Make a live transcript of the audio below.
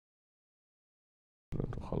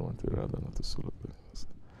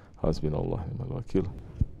حسبنا الله ونعم الوكيل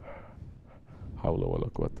حول ولا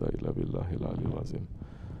قوة إلا بالله العلي العظيم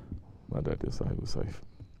مدد يا صاحب السيف.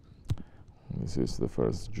 This is the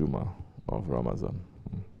first Jummah of Ramazan.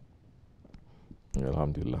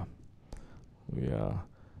 Alhamdulillah. We are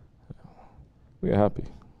happy.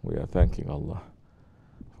 We are thanking Allah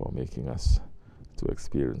for making us to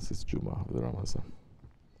experience this Jummah of the Ramazan.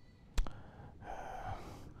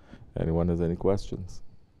 Anyone has any questions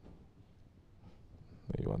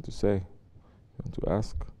that you want to say, you want to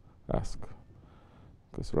ask? Ask.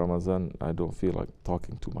 Because Ramazan, I don't feel like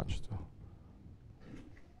talking too much.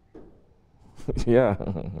 Yeah,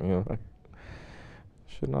 you know,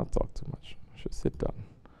 should not talk too much. Should sit down.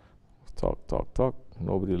 Talk.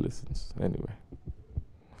 Nobody listens anyway.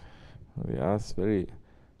 They ask very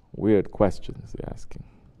weird questions. They're asking.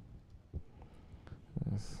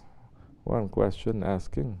 Yes. One question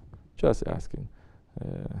just asking.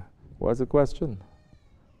 What's the question?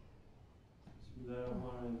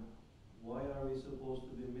 Why are we supposed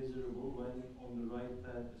to be miserable when on the right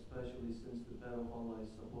path, especially since the path of Allah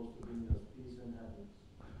is supposed to bring us peace and happiness?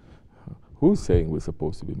 Who's saying we're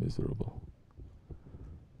supposed to be miserable?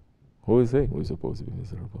 Who is saying we're supposed to be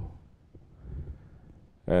miserable?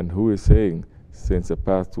 And who is saying since the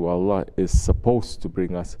path to Allah is supposed to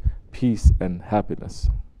bring us peace and happiness?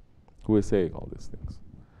 Who is saying all these things?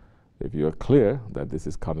 If you are clear that this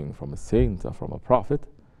is coming from a saint or from a prophet,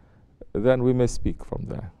 then we may speak from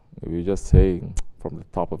there. If you're just saying from the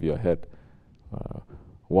top of your head,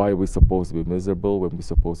 why are we supposed to be miserable when we're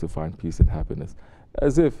supposed to find peace and happiness?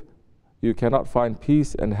 As if you cannot find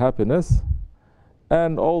peace and happiness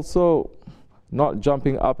and also not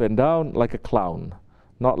jumping up and down like a clown,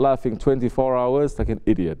 not laughing 24 hours like an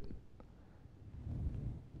idiot.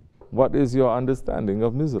 What is your understanding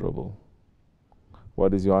of miserable?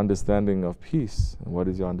 What is your understanding of peace? And what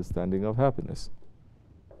is your understanding of happiness?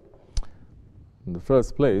 In the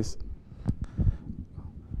first place,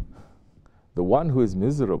 the one who is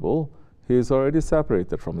miserable, he is already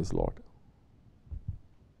separated from his Lord.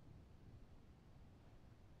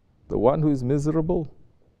 The one who is miserable,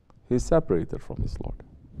 he is separated from his Lord.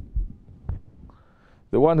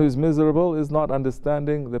 The one who is miserable is not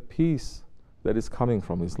understanding the peace that is coming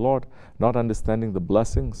from his Lord, not understanding the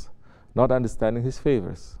blessings, not understanding his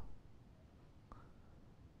favors.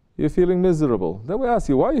 You're feeling miserable. Then we ask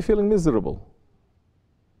you, why are you feeling miserable?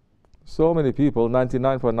 So many people,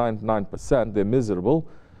 99.99%, they're miserable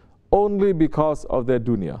only because of their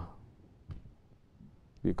dunya.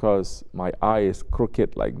 Because my eye is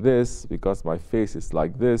crooked like this, because my face is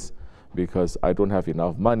like this, because I don't have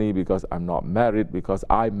enough money, because I'm not married, because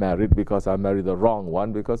I married the wrong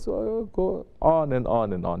one, because go on and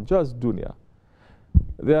on and on, just dunya.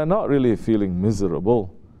 They are not really feeling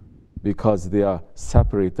miserable because they are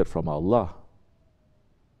separated from Allah.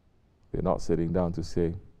 They're not sitting down to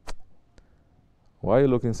say, why are you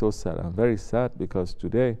looking so sad? I'm very sad because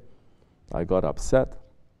today I got upset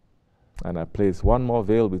and I placed one more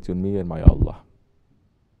veil between me and my Allah.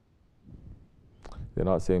 They're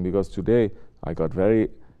not saying because today I got very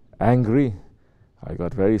angry, I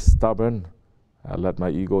got very stubborn, I let my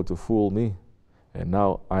ego to fool me, and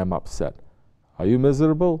now I'm upset. Are you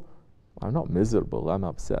miserable? I'm not miserable, I'm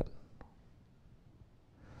upset.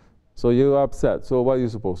 So you're upset, so what are you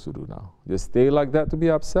supposed to do now? Just stay like that to be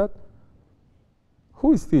upset?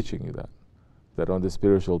 Who is teaching you that? That on the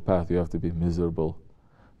spiritual path you have to be miserable,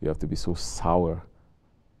 you have to be so sour.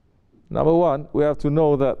 Number one, we have to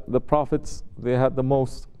know that the prophets, they had the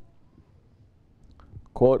most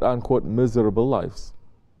quote-unquote miserable lives.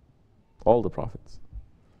 All the prophets.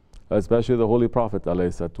 Especially the Holy Prophet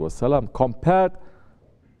ﷺ, compared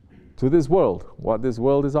to this world, what this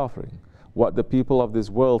world is offering, what the people of this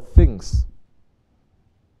world thinks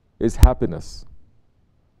is happiness.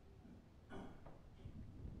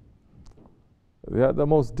 They had the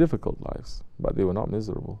most difficult lives, but they were not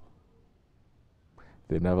miserable.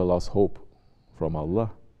 They never lost hope from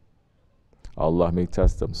Allah. Allah may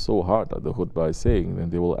test them so hard that the khutbah is saying, then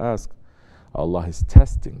they will ask, Allah is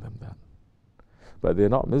testing them then. But they're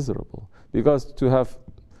not miserable. Because to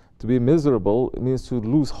be miserable means to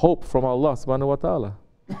lose hope from Allah subhanahu wa ta'ala.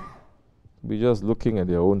 Be just looking at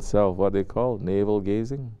your own self, what they call navel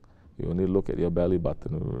gazing. You only look at your belly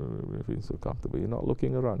button, you feel so comfortable. You're not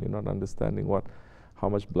looking around, you're not understanding how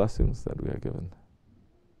much blessings that we are given.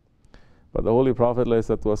 But the Holy Prophet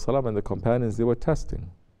ﷺ and the companions, they were testing.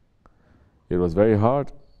 It was very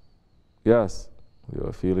hard. Yes, they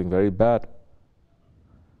were feeling very bad.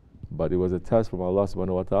 But it was a test from Allah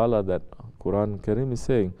subhanahu wa ta'ala that Quran Kareem is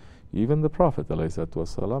saying, even the Prophet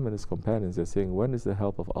ﷺ and his companions are saying, when is the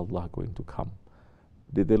help of Allah going to come?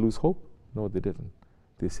 Did they lose hope? No, they didn't.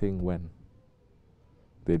 They're saying when.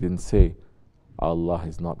 They didn't say Allah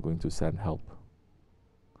is not going to send help,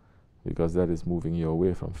 because that is moving you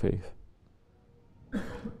away from faith.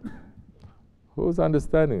 Whose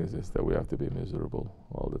understanding is this, that we have to be miserable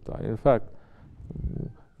all the time? In fact,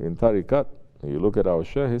 in tariqat, you look at our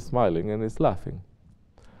Shaykh, he's smiling and he's laughing.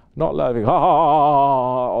 Not laughing, ha ha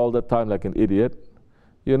ha, all the time like an idiot.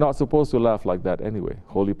 You're not supposed to laugh like that anyway.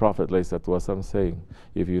 Holy Prophet ﷺ saying,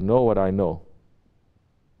 if you know what I know,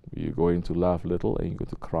 you're going to laugh little and you're going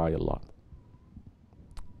to cry a lot.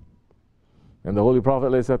 And the Holy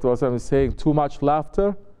Prophet ﷺ is saying, too much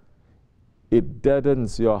laughter, it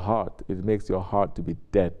deadens your heart. It makes your heart to be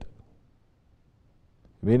dead.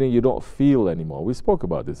 Meaning you don't feel anymore. We spoke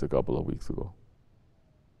about this a couple of weeks ago.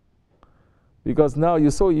 Because now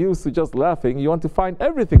you're so used to just laughing, you want to find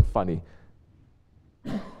everything funny.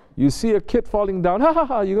 You see a kid falling down, ha ha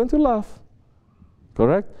ha, you're going to laugh.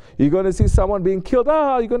 Correct? You're going to see someone being killed,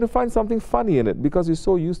 you're going to find something funny in it because you're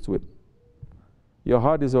so used to it. Your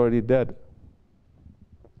heart is already dead.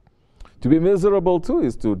 To be miserable too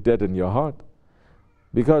is to deaden your heart.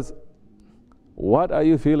 Because what are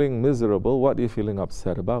you feeling miserable? What are you feeling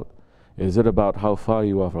upset about? Is it about how far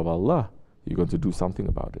you are from Allah? You're going to do something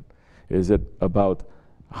about it. Is it about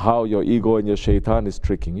how your ego and your shaitan is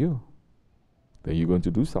tricking you? Then you're going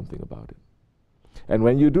to do something about it. And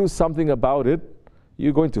when you do something about it,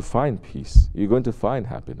 you're going to find peace. You're going to find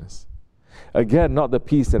happiness. Again, not the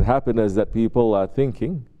peace and happiness that people are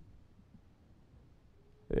thinking.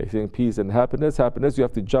 They think peace and happiness, you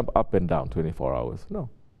have to jump up and down 24 hours. No.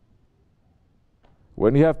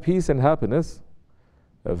 When you have peace and happiness,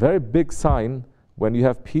 a very big sign when you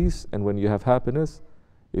have peace and when you have happiness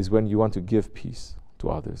is when you want to give peace to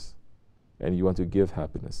others and you want to give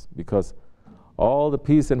happiness, because all the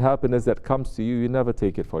peace and happiness that comes to you, you never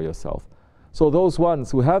take it for yourself. So those ones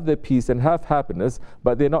who have their peace and have happiness,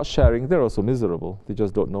 but they're not sharing, they're also miserable. They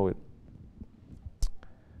just don't know it.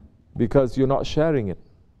 Because you're not sharing it.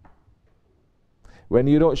 When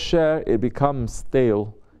you don't share, it becomes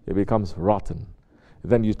stale, it becomes rotten.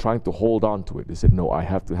 Then you're trying to hold on to it. You say, no, I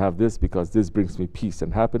have to have this because this brings me peace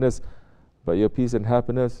and happiness. But your peace and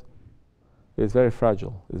happiness is very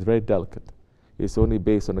fragile, it's very delicate. It's only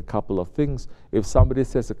based on a couple of things. If somebody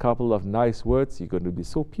says a couple of nice words, you're going to be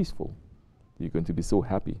so peaceful. You're going to be so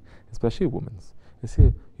happy, especially women. They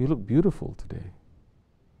say, you look beautiful today.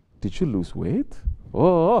 Did you lose weight?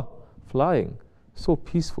 Oh, flying. So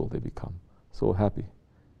peaceful they become, so happy.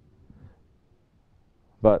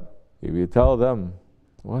 But if you tell them,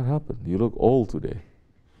 what happened? You look old today.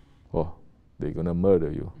 Oh, they're going to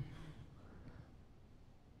murder you.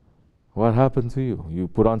 What happened to you? You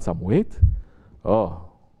put on some weight? Oh,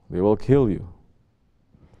 they will kill you.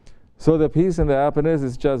 So the peace and the happiness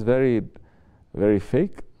is just very, very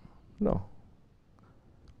fake? No.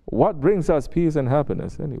 What brings us peace and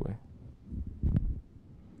happiness anyway?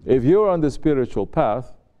 If you're on the spiritual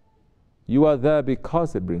path, you are there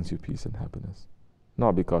because it brings you peace and happiness,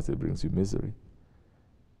 not because it brings you misery.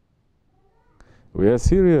 We are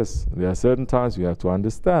serious. There are certain times you have to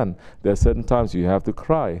understand. There are certain times you have to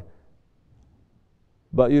cry.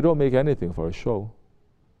 But you don't make anything for a show.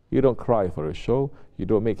 You don't cry for a show. You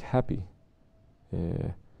don't make happy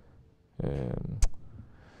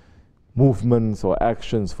movements or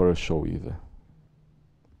actions for a show either.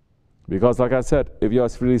 Because like I said, if you are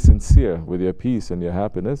really sincere with your peace and your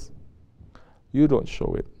happiness, you don't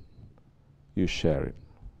show it. You share it.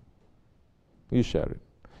 You share it.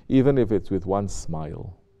 Even if it's with one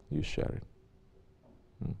smile, you share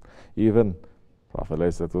it. Even, Prophet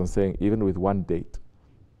ﷺ was saying, even with one date,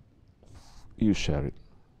 you share it.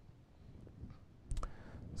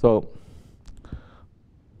 So,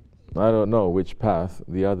 I don't know which path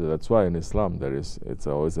the other. That's why in Islam it's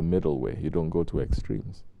always a middle way. You don't go to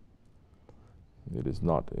extremes. It is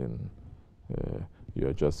not in,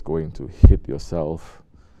 you're just going to hit yourself,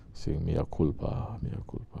 saying, mea culpa, mea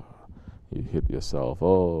culpa. You hit yourself,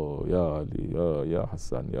 oh, Ya Ali, oh, Ya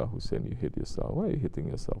Hassan, Ya Hussein, you hit yourself. Why are you hitting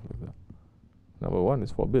yourself like that? Number one,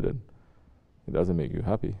 it's forbidden. It doesn't make you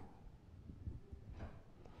happy.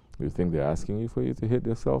 You think they're asking you for you to hit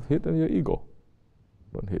yourself? Hit on your ego.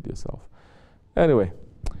 Don't hit yourself. Anyway,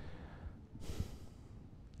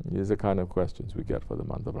 these are the kind of questions we get for the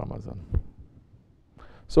month of Ramazan.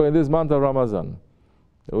 So in this month of Ramazan,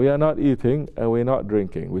 we are not eating and we're not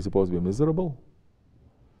drinking. We're supposed to be miserable.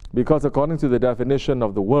 Because according to the definition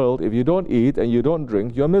of the world, if you don't eat and you don't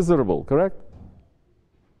drink, you're miserable, correct?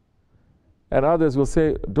 And others will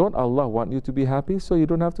say, don't Allah want you to be happy so you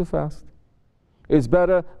don't have to fast? It's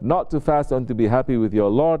better not to fast and to be happy with your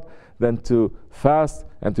Lord than to fast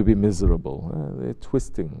and to be miserable. They're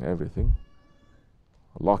twisting everything,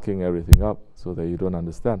 locking everything up so that you don't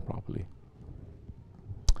understand properly.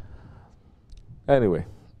 Anyway,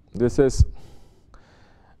 this is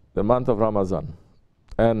the month of Ramazan.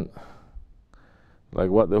 And like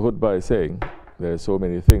what the khutbah is saying, there are so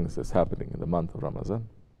many things that's happening in the month of Ramazan.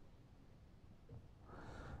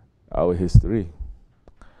 Our history.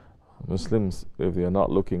 Muslims, if they are not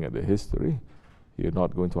looking at the history, you're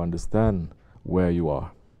not going to understand where you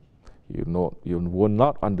are. You will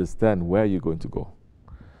not understand where you're going to go.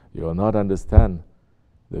 You will not understand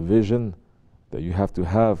the vision that you have to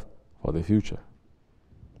have for the future.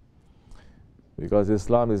 Because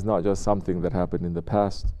Islam is not just something that happened in the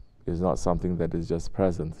past. It's not something that is just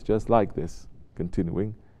present. Just like this,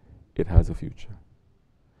 continuing, it has a future.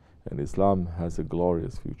 And Islam has a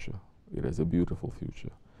glorious future. It has a beautiful future.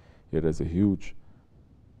 It has a huge,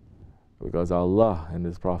 because Allah and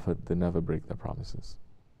His Prophet, they never break their promises.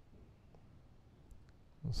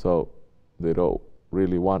 So they don't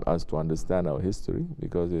really want us to understand our history,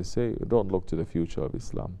 because they say, don't look to the future of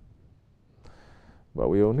Islam. But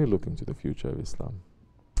we're only looking to the future of Islam.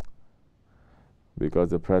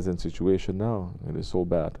 Because the present situation now, it is so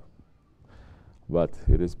bad. But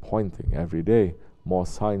it is pointing every day, more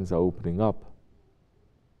signs are opening up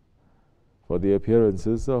for the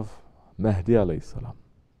appearances of Mahdi alayhi salam.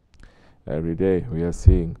 Every day we are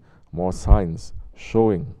seeing more signs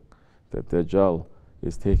showing that Dajjal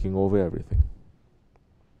is taking over everything.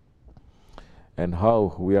 And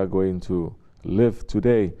how we are going to live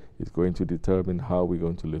today is going to determine how we're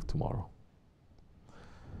going to live tomorrow.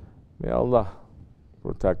 May Allah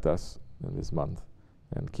protect us in this month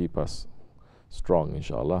and keep us strong,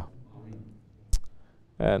 inshallah.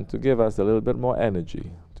 And to give us a little bit more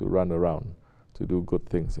energy to run around, to do good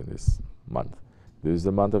things in this month. This is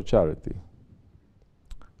the month of charity.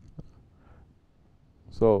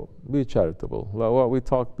 So be charitable. Like what we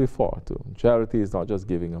talked before too. Charity is not just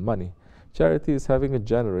giving of money. Charity is having a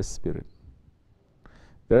generous spirit.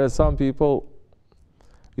 There are some people,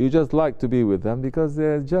 you just like to be with them because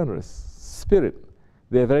they're generous spirit.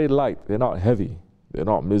 They're very light. They're not heavy. They're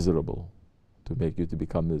not miserable to make you to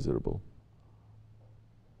become miserable.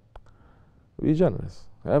 Be generous.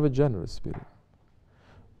 Have a generous spirit.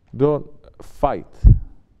 Don't fight.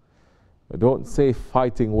 Don't say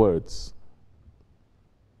fighting words.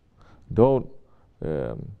 Don't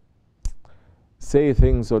say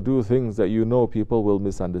things or do things that you know people will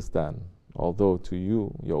misunderstand. Although to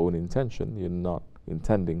you, your own intention, you're not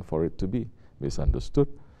intending for it to be misunderstood.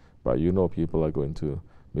 But you know people are going to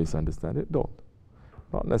misunderstand it. Don't.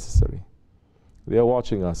 Not necessary. They are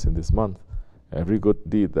watching us in this month. Every good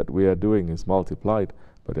deed that we are doing is multiplied,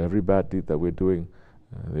 but every bad deed that we're doing,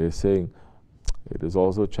 they're saying it is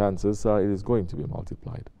also chances it is going to be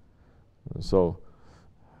multiplied. And so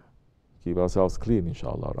keep ourselves clean,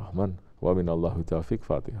 inshallah rahman. Wa min Allahu tawfiq.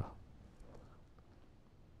 Fatiha.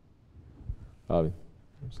 Amin.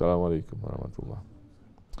 Assalamu alaikum wa rahmatullah.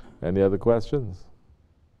 Any other questions?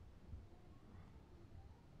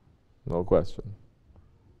 No question.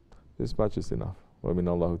 This much is enough. Wa min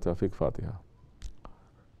Allahu tawfiq. Fatiha.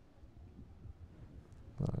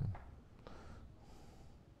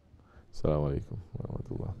 Assalamu alaikum wa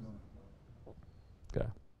rahmatullah.